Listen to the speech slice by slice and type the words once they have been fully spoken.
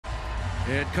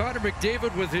And Connor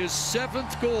McDavid with his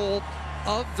 7th goal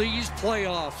of these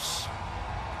playoffs.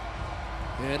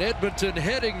 And Edmonton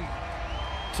heading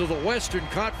to the Western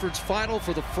Conference Final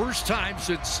for the first time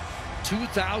since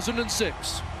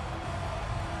 2006.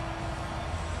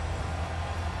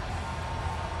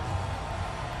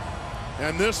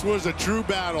 And this was a true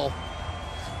battle.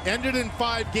 Ended in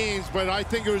 5 games, but I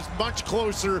think it was much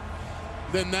closer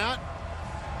than that.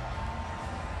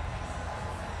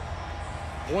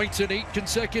 Points in 8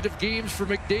 consecutive games for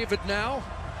McDavid now.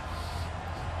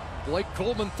 Blake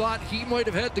Coleman thought he might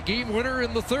have had the game winner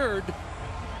in the 3rd.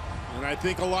 And I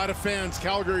think a lot of fans,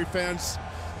 Calgary fans,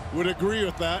 would agree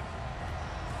with that.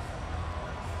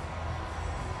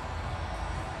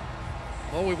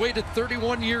 Well, we waited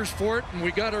 31 years for it, and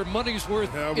we got our money's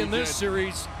worth in this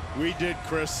series. We did,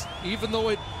 Chris. Even though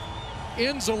it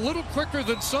ends a little quicker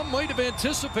than some might have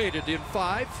anticipated in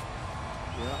 5.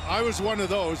 Yeah, I was one of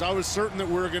those. I was certain that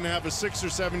we were going to have a 6 or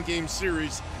 7 game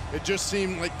series. It just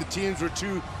seemed like the teams were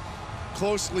too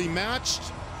closely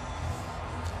matched.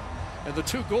 And the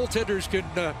 2 goaltenders can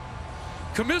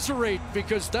commiserate,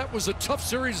 because that was a tough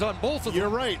series on both of them. You're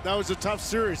right. That was a tough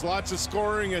series. Lots of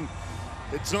scoring, and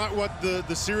it's not what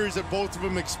the series that both of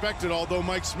them expected, although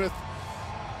Mike Smith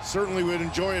certainly would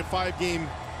enjoy a 5-game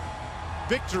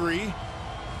victory.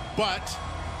 But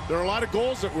there are a lot of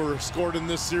goals that were scored in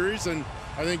this series, and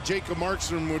I think Jacob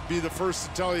Markstrom would be the first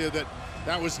to tell you that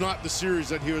that was not the series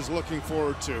that he was looking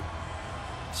forward to.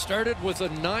 Started with a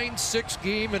 9-6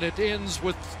 game, and it ends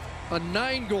with a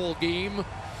 9-goal game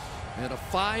and a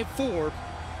 5-4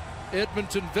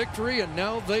 Edmonton victory, and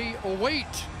now they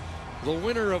await the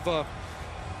winner of a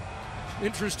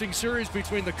interesting series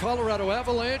between the Colorado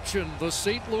Avalanche and the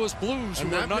St. Louis Blues, who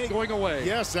are not going away.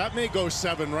 Yes, that may go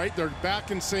 7, right? They're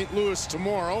back in St. Louis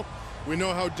tomorrow. We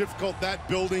know how difficult that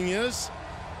building is,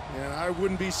 and I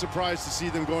wouldn't be surprised to see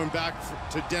them going back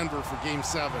to Denver for Game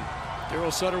 7.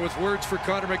 Daryl Sutter with words for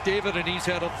Connor McDavid, and he's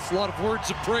had a lot of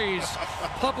words of praise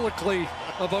publicly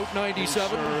about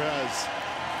 97. He sure has.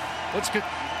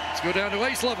 Let's go down to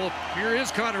ice level. Here is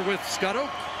Connor with Scott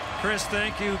Oake. Chris,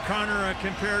 thank you. Connor,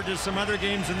 compared to some other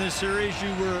games in this series,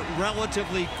 you were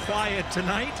relatively quiet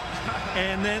tonight.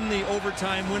 And then the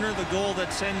overtime winner, the goal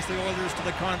that sends the Oilers to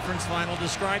the conference final.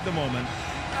 Describe the moment.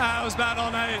 I was bad all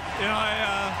night. You know,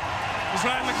 I was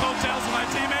riding the coattails of my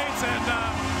teammates, and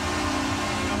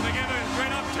they gave a great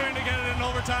opportunity to get it in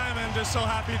overtime, and just so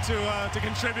happy to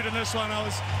contribute in this one. I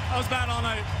was bad all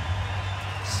night.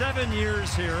 7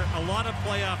 years here, a lot of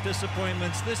playoff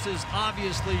disappointments. This is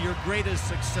obviously your greatest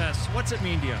success. What's it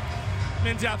mean to you? It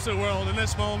means the absolute world in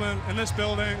this moment, in this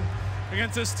building,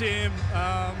 against this team.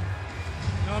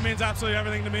 You know, it means absolutely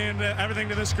everything to me and everything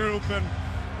to this group. And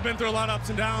we've been through a lot of ups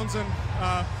and downs, and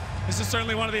this is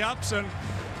certainly one of the ups. And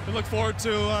we look forward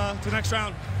to the next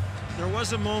round. There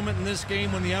was a moment in this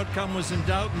game when the outcome was in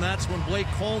doubt, and that's when Blake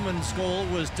Coleman's goal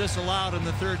was disallowed in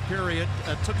the 3rd period.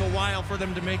 It took a while for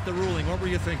them to make the ruling. What were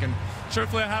you thinking?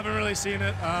 Truthfully, I haven't really seen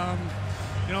it.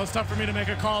 You know, it's tough for me to make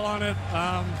a call on it.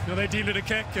 You know, they deemed it a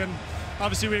kick, and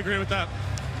obviously we agree with that.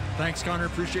 Thanks, Connor.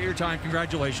 Appreciate your time.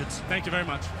 Congratulations. Thank you very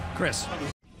much. Chris.